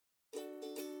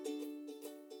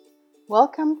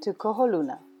Welcome to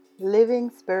Koholuna, Living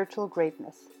Spiritual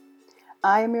Greatness.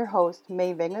 I am your host,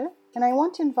 May Wengel, and I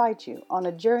want to invite you on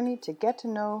a journey to get to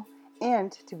know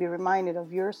and to be reminded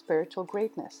of your spiritual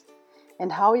greatness and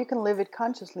how you can live it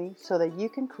consciously so that you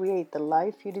can create the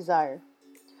life you desire.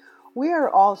 We are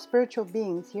all spiritual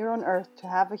beings here on earth to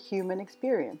have a human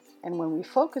experience, and when we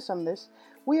focus on this,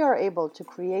 we are able to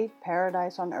create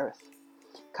paradise on earth.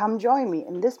 Come join me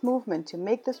in this movement to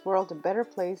make this world a better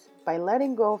place by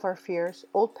letting go of our fears,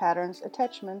 old patterns,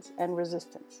 attachments, and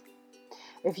resistance.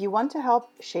 If you want to help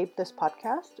shape this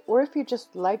podcast, or if you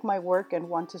just like my work and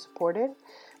want to support it,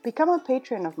 become a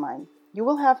patron of mine. You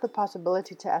will have the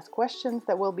possibility to ask questions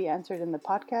that will be answered in the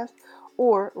podcast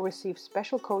or receive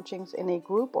special coachings in a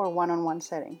group or one-on-one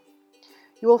setting.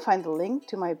 You will find the link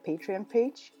to my Patreon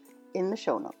page in the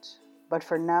show notes. But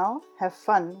for now, have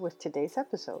fun with today's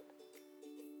episode.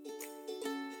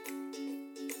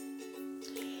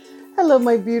 Hello,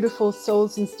 my beautiful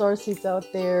souls and starseeds out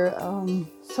there.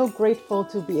 So grateful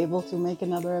to be able to make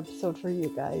another episode for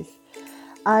you guys.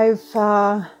 I've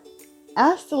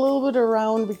asked a little bit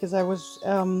around because I was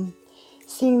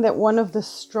seeing that one of the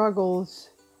struggles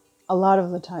a lot of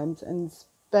the times, and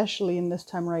especially in this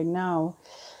time right now,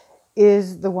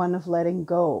 is the one of letting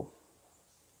go.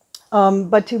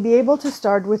 But to be able to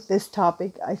start with this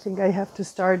topic, I think I have to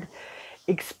start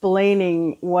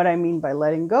explaining what I mean by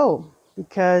letting go.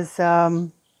 Because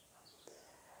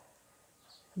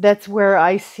that's where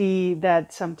I see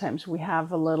that sometimes we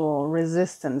have a little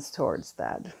resistance towards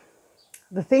that.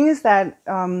 The thing is that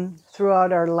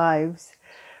throughout our lives,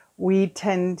 we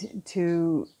tend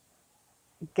to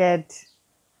get,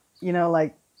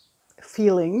 like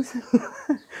feelings.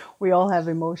 We all have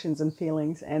emotions and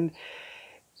feelings. And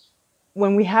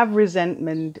when we have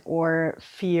resentment or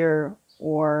fear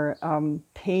or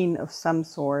pain of some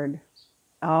sort,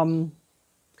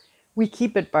 we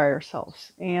keep it by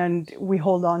ourselves and we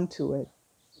hold on to it.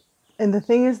 And the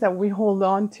thing is that we hold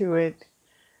on to it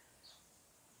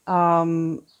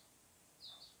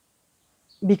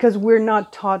because we're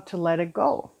not taught to let it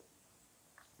go.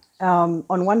 On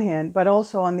one hand, but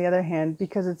also on the other hand,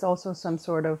 because it's also some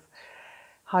sort of,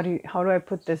 how do I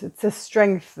put this? It's a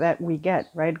strength that we get,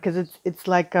 right? Because it's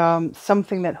like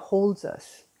something that holds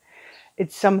us.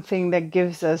 It's something that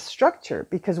gives us structure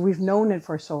because we've known it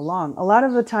for so long. A lot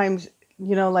of the times,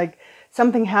 like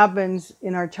something happens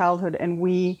in our childhood and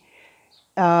we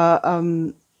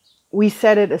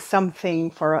set it as something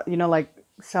for, like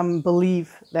some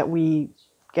belief that we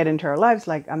get into our lives,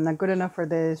 like I'm not good enough for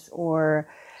this, or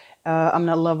I'm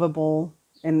not lovable.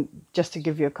 And just to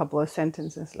give you a couple of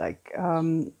sentences, like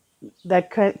that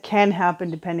can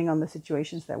happen depending on the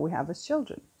situations that we have as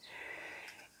children.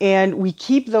 And we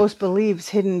keep those beliefs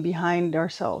hidden behind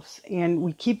ourselves, and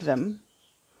we keep them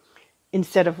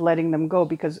instead of letting them go,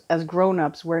 because as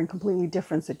grown-ups, we're in completely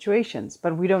different situations,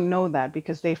 but we don't know that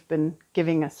because they've been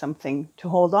giving us something to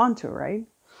hold on to, right?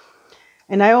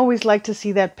 And I always like to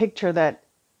see that picture that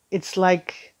it's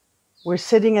like we're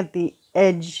sitting at the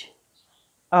edge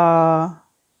of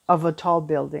a tall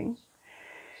building,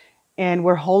 and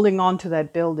we're holding on to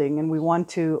that building, and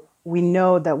we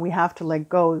know that we have to let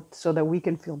go so that we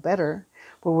can feel better,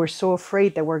 but we're so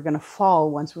afraid that we're going to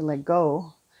fall once we let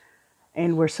go.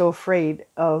 And we're so afraid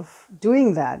of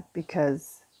doing that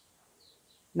because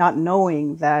not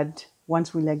knowing that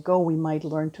once we let go, we might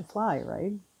learn to fly,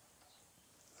 right?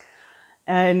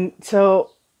 And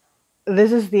so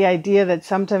this is the idea that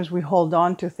sometimes we hold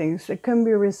on to things. It can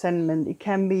be resentment. It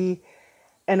can be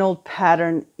an old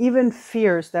pattern, even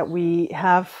fears that we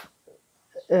have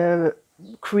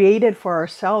created for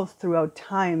ourselves throughout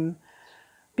time,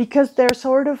 because they're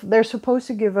supposed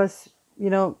to give us,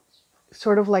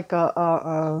 sort of like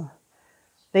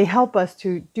they help us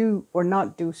to do or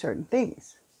not do certain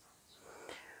things.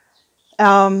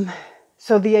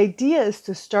 So the idea is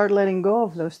to start letting go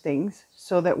of those things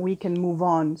so that we can move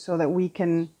on, so that we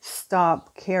can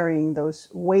stop carrying those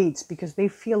weights, because they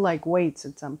feel like weights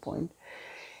at some point.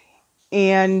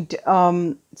 And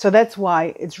so that's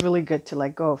why it's really good to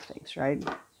let go of things, right?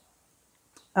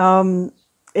 And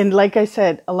like I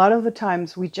said, a lot of the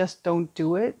times we just don't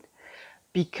do it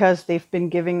because they've been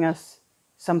giving us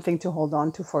something to hold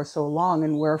on to for so long,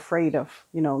 and we're afraid of,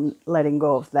 letting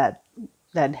go of that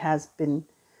has been,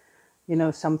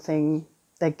 something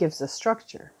that gives us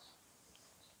structure.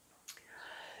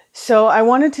 So I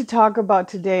wanted to talk about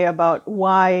today about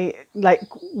why, like,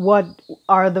 what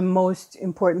are the most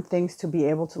important things to be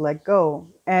able to let go.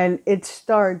 And it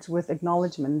starts with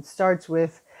acknowledgement. It starts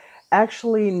with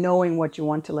actually knowing what you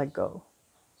want to let go.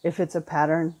 If it's a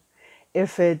pattern,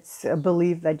 if it's a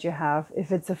belief that you have,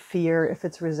 if it's a fear, if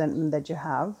it's resentment that you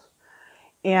have.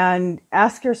 and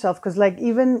ask yourself, because like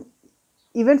even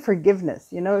forgiveness,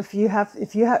 you know,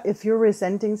 if you're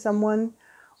resenting someone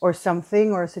or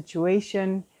something or a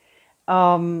situation,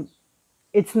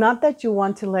 it's not that you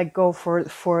want to let go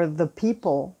for the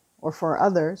people or for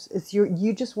others. It's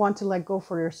you just want to let go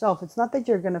for yourself. It's not that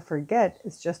you're going to forget.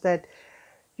 It's just that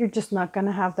you're just not going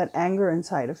to have that anger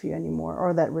inside of you anymore,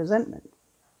 or that resentment.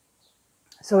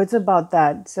 So it's about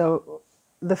that. So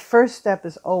the first step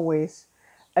is always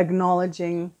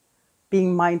acknowledging,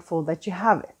 being mindful that you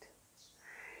have it.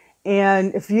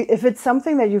 And if it's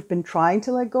something that you've been trying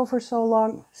to let go for so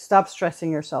long, stop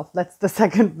stressing yourself. That's the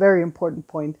second very important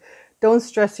point. Don't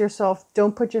stress yourself.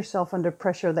 Don't put yourself under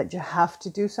pressure that you have to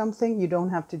do something. You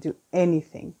don't have to do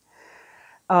anything.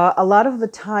 A lot of the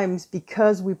times,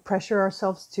 because we pressure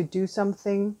ourselves to do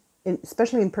something,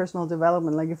 especially in personal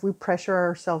development, like if we pressure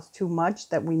ourselves too much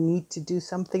that we need to do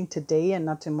something today and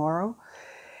not tomorrow,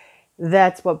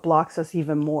 that's what blocks us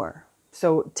even more.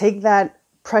 So take that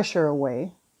pressure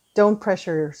away. Don't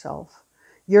pressure yourself.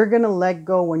 You're going to let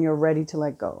go when you're ready to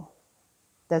let go.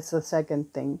 That's the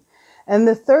second thing. And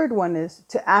the third one is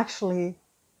to actually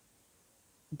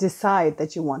decide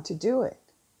that you want to do it.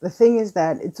 The thing is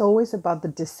that it's always about the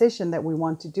decision that we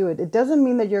want to do it. It doesn't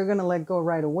mean that you're going to let go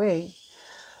right away,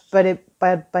 but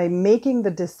by making the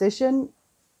decision,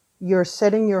 you're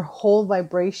setting your whole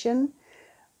vibration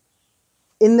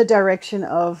in the direction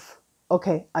of,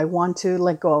 okay, I want to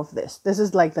let go of this. This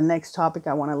is like the next topic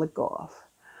I want to let go of.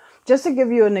 Just to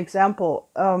give you an example,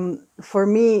 for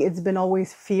me, it's been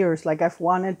always fears. Like I've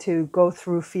wanted to go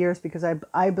through fears because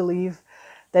I believe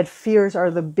that fears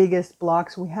are the biggest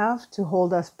blocks we have to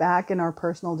hold us back in our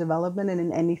personal development and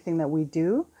in anything that we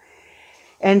do.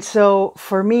 And so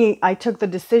for me, I took the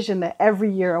decision that every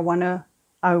year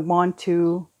I want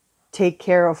to take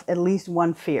care of at least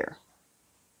one fear.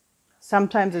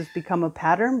 Sometimes it's become a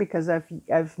pattern because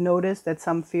I've noticed that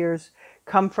some fears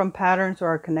come from patterns or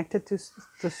are connected to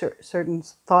certain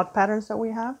thought patterns that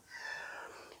we have.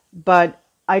 But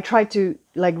I try to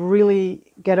like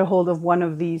really get a hold of one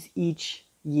of these each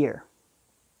year.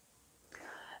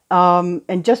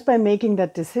 And just by making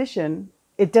that decision,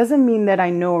 it doesn't mean that I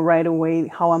know right away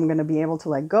how I'm going to be able to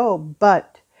let go,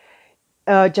 but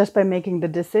just by making the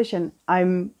decision,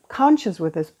 I'm conscious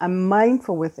with this, I'm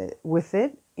mindful with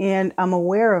it, and I'm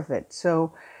aware of it.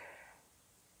 So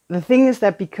the thing is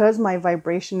that because my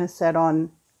vibration is set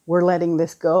on, we're letting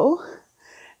this go,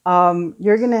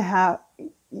 you're going to have,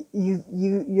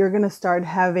 you're going to start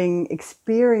having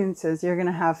experiences. You're going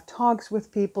to have talks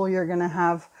with people. You're going to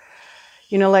have,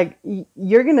 you know, like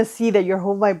you're going to see that your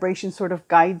whole vibration sort of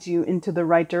guides you into the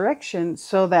right direction,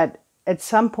 so that at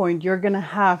some point you're going to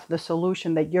have the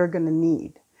solution that you're going to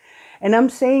need. And I'm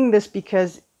saying this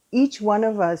because each one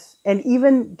of us, and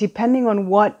even depending on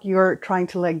what you're trying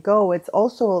to let go,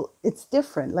 it's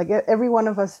different. Like every one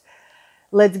of us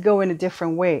lets go in a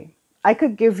different way. I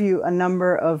could give you a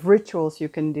number of rituals you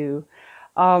can do.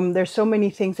 There's so many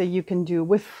things that you can do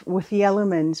with the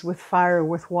elements, with fire,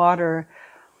 with water,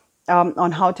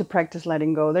 on how to practice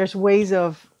letting go. There's ways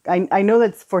of, I know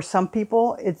that for some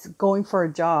people, it's going for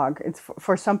a jog. It's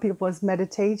for some people, it's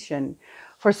meditation.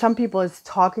 For some people, it's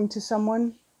talking to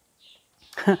someone.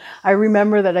 I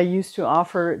remember that I used to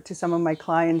offer to some of my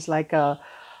clients like a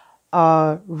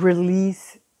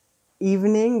release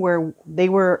evening where they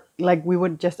were like, we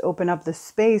would just open up the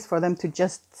space for them to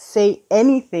just say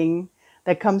anything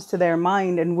that comes to their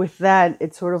mind. And with that,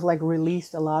 it sort of like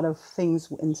released a lot of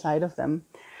things inside of them.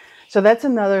 So that's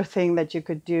another thing that you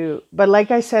could do. But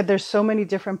like I said, there's so many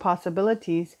different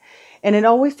possibilities, and it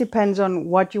always depends on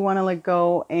what you want to let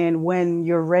go and when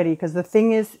you're ready. Because the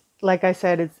thing is, like I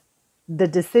said, the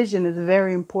decision is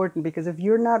very important, because if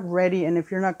you're not ready and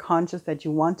if you're not conscious that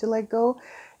you want to let go,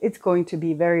 it's going to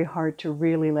be very hard to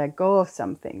really let go of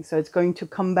something. So it's going to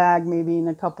come back maybe in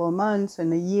a couple of months,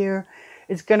 in a year.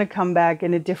 It's going to come back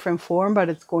in a different form, but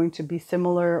it's going to be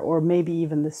similar or maybe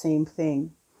even the same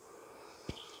thing.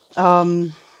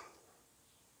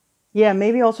 Yeah,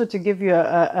 maybe also to give you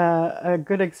a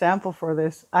good example for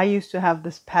this, I used to have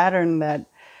this pattern that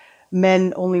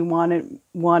men only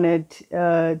wanted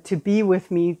to be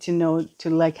with me to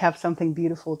like have something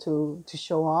beautiful to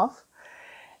show off.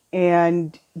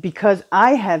 And because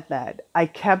I had that, I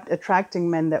kept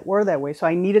attracting men that were that way. So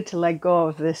I needed to let go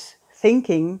of this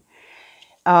thinking,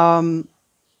 that,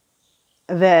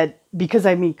 because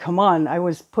I mean, come on, I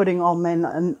was putting all men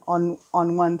on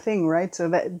one thing, right? So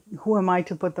that, who am I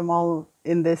to put them all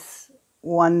in this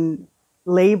one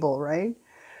label, right?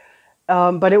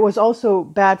 But it was also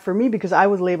bad for me because I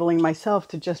was labeling myself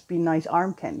to just be nice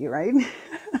arm candy, right?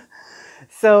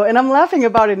 So, and I'm laughing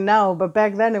about it now, but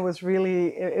back then it was really,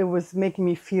 it was making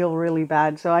me feel really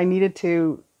bad. So I needed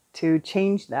to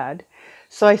change that.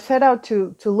 So I set out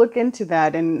to look into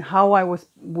that and how I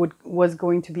was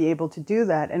going to be able to do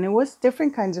that. And it was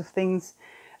different kinds of things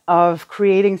of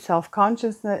creating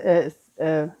self-consciousness,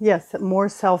 yes, more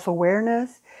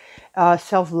self-awareness,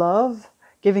 self-love,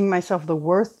 giving myself the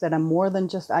worth that I'm more than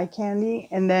just eye candy.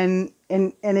 And then,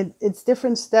 it's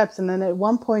different steps. And then at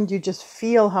one point you just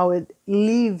feel how it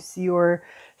leaves your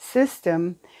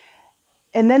system.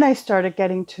 And then I started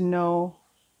getting to know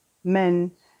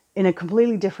men in a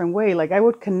completely different way. Like I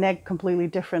would connect completely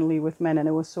differently with men. And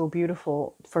it was so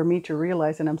beautiful for me to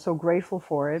realize. And I'm so grateful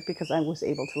for it because I was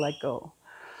able to let go.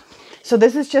 So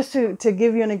this is just to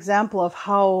give you an example of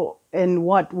how and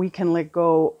what we can let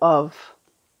go of,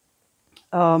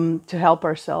 to help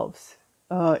ourselves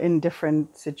in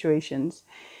different situations.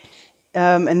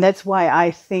 And that's why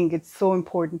I think it's so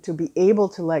important to be able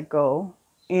to let go.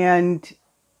 And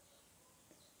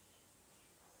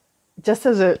just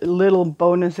as a little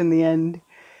bonus in the end,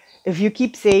 if you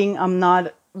keep saying, I'm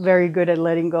not very good at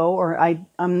letting go, or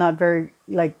I'm not very,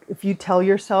 like, if you tell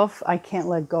yourself, I can't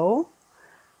let go,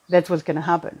 that's what's going to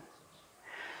happen.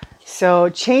 So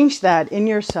change that in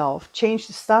yourself,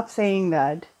 stop saying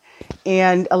that,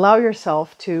 and allow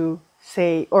yourself to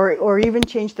say, or even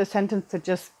change the sentence to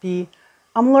just be,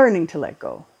 I'm learning to let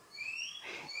go.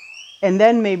 And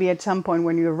then maybe at some point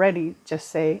when you're ready, just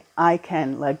say, I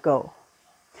can let go.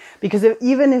 Because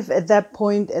even if at that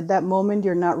point, at that moment,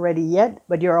 you're not ready yet,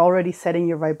 but you're already setting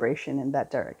your vibration in that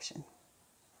direction.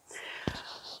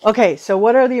 Okay, so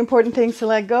what are the important things to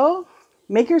let go?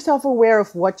 Make yourself aware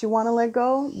of what you want to let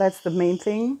go. That's the main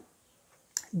thing.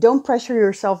 Don't pressure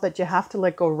yourself that you have to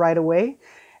let go right away.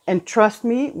 And trust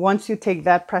me, once you take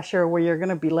that pressure away, you're going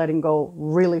to be letting go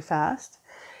really fast.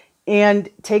 And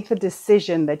take the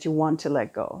decision that you want to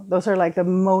let go. Those are like the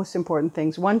most important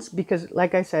things. Because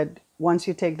like I said, once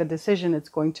you take the decision, it's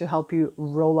going to help you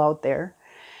roll out there.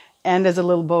 And as a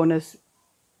little bonus,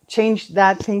 change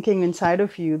that thinking inside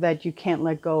of you that you can't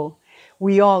let go.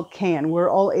 We all can. We're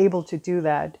all able to do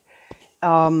that,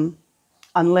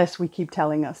 unless we keep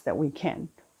telling us that we can,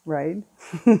 right?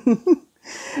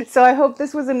 So I hope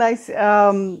this was a nice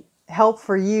help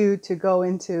for you to go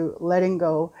into letting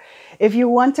go. If you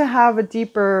want to have a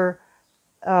deeper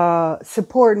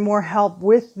support, more help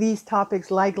with these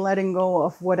topics, like letting go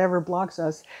of whatever blocks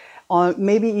us,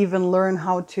 maybe even learn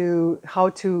how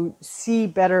to see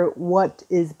better what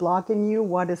is blocking you,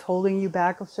 what is holding you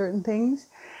back of certain things,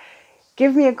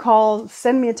 give me a call,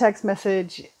 send me a text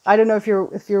message. I don't know if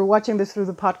you're watching this through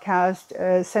the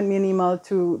podcast, send me an email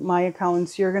to my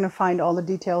accounts. You're going to find all the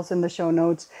details in the show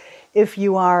notes. If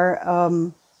you are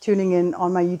tuning in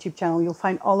on my YouTube channel, you'll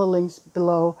find all the links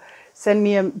below. Send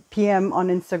me a PM on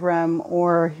Instagram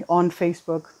or on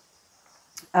Facebook.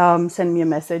 Send me a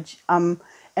message. And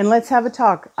let's have a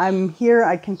talk. I'm here.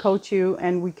 I can coach you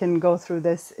and we can go through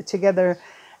this together.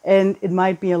 And it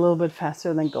might be a little bit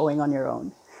faster than going on your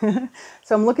own.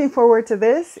 So I'm looking forward to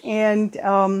this. And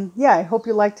I hope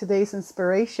you liked today's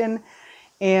inspiration.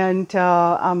 And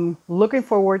I'm looking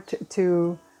forward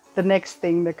to the next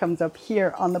thing that comes up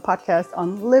here on the podcast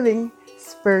on living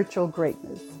spiritual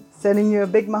greatness. Sending you a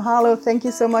big mahalo. Thank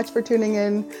you so much for tuning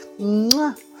in.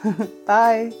 Mwah.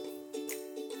 Bye.